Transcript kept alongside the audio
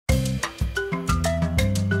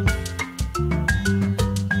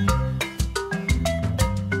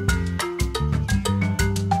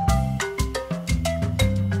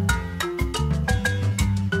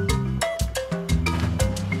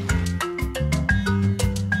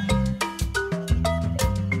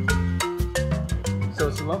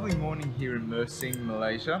It's a lovely morning here in Mersing,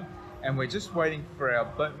 Malaysia, and we're just waiting for our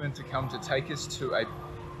boatman to come to take us to a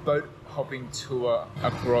boat hopping tour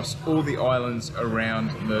across all the islands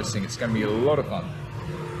around Mersing. It's going to be a lot of fun.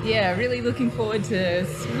 Yeah, really looking forward to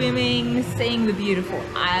swimming, seeing the beautiful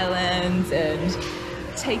islands and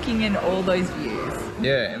taking in all those views.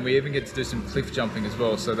 Yeah, and we even get to do some cliff jumping as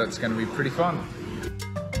well, so that's going to be pretty fun.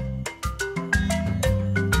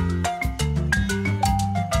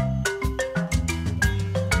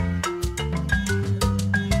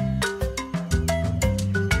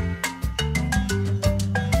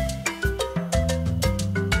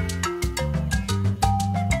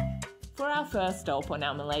 First stop on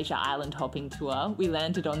our Malaysia Island hopping tour, we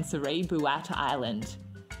landed on Seri, Buat Island.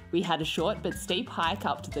 We had a short but steep hike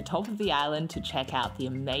up to the top of the island to check out the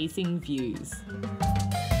amazing views.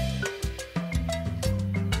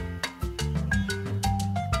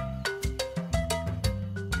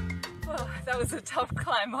 Oh, that was a tough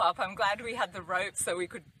climb up. I'm glad we had the rope so we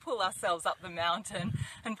could pull ourselves up the mountain,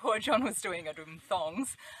 and poor John was doing it in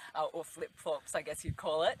thongs. Or flip-flops, I guess you'd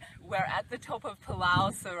call it. We're at the top of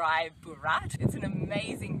Pulau Seri Buat. It's an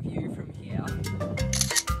amazing view from here.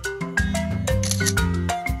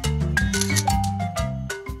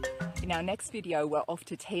 In our next video, we're off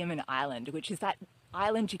to Tioman Island, which is that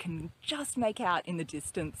island you can just make out in the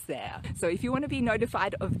distance there. So if you want to be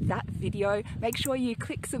notified of that video, make sure you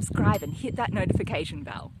click subscribe and hit that notification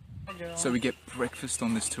bell. So we get breakfast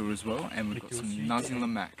on this tour as well, and we've got some nasi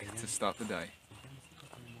lemak to start the day.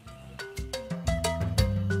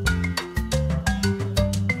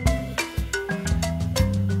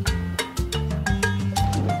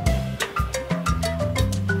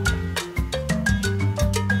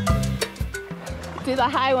 Do the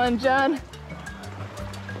high one, John.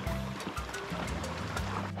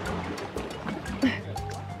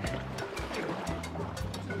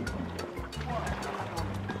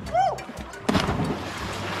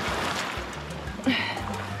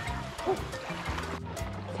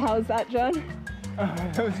 How was that, John? Oh,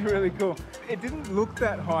 that was really cool. It didn't look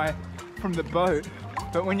that high from the boat,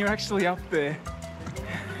 but when you're actually up there,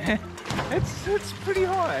 it's pretty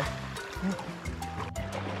high.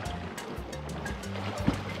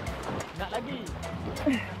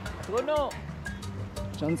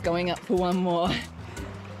 John's going up for one more.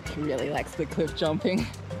 He really likes the cliff jumping.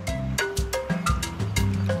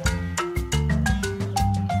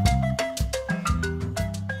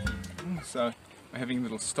 So we're having a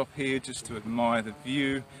little stop here just to admire the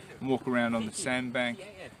view and walk around on the sandbank.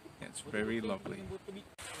 Yeah, it's very lovely.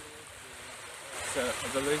 So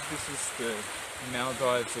I believe this is the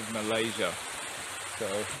Maldives of Malaysia. So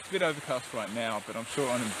it's a bit overcast right now, but I'm sure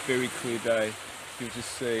on a very clear day you'll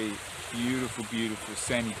just see beautiful, beautiful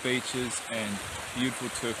sandy beaches and beautiful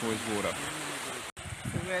turquoise water.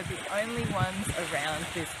 So we're the only ones around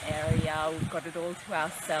this area. We've got it all to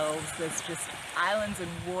ourselves. There's just islands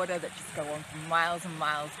and water that just go on for miles and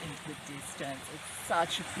miles into the distance. It's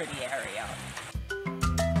such a pretty area.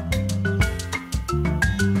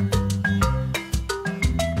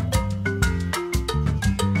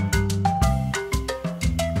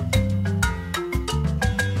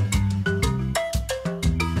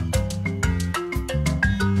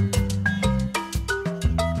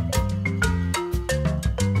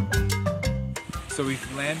 So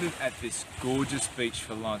we've landed at this gorgeous beach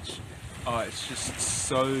for lunch. Oh, it's just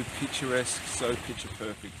so picturesque, so picture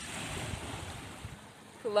perfect.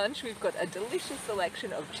 For lunch, we've got a delicious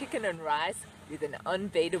selection of chicken and rice with an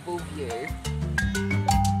unbeatable view.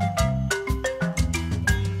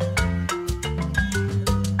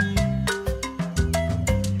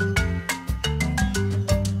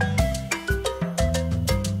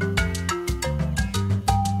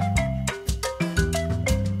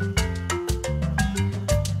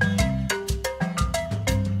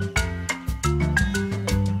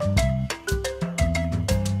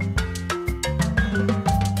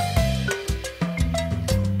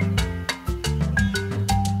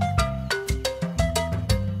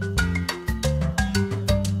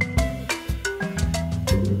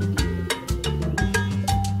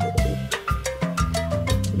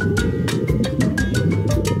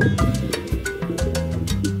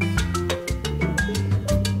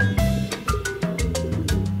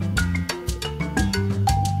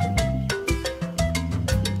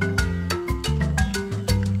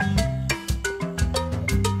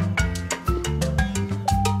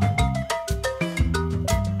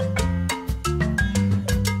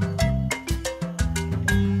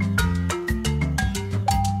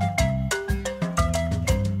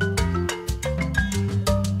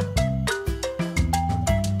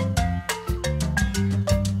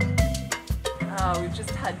 We've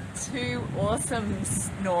just had 2 awesome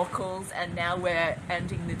snorkels and now we're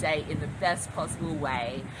ending the day in the best possible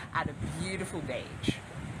way at a beautiful beach.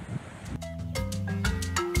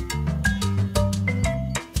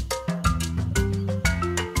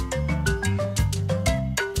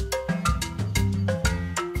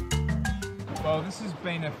 Well, this has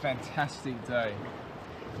been a fantastic day.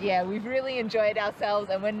 Yeah, we've really enjoyed ourselves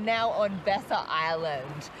and we're now on Besar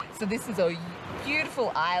Island. So this is a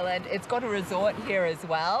beautiful island. It's got a resort here as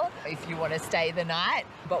well if you want to stay the night,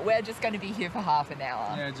 but we're just going to be here for half an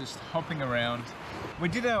hour. Yeah, just hopping around. We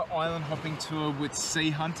did our island hopping tour with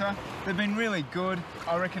Seahunter. They've been really good.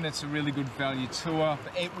 I reckon it's a really good value tour.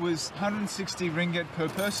 It was 160 ringgit per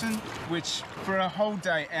person, which for a whole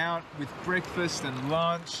day out with breakfast and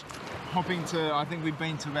lunch, hopping to, I think we've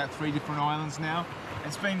been to about 3 different islands now.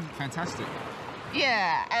 It's been fantastic.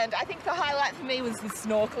 Yeah, and I think the highlight for me was the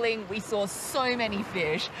snorkeling. We saw so many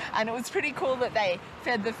fish and it was pretty cool that they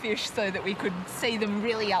fed the fish so that we could see them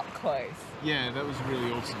really up close. Yeah, that was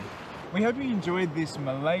really awesome. We hope you enjoyed this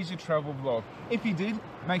Malaysia travel vlog. If you did,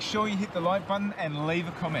 make sure you hit the like button and leave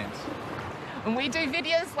a comment. And we do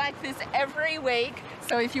videos like this every week,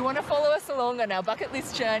 so if you want to follow us along on our bucket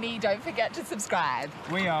list journey, don't forget to subscribe.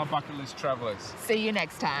 We are Bucket List Travellers. See you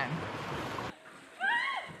next time.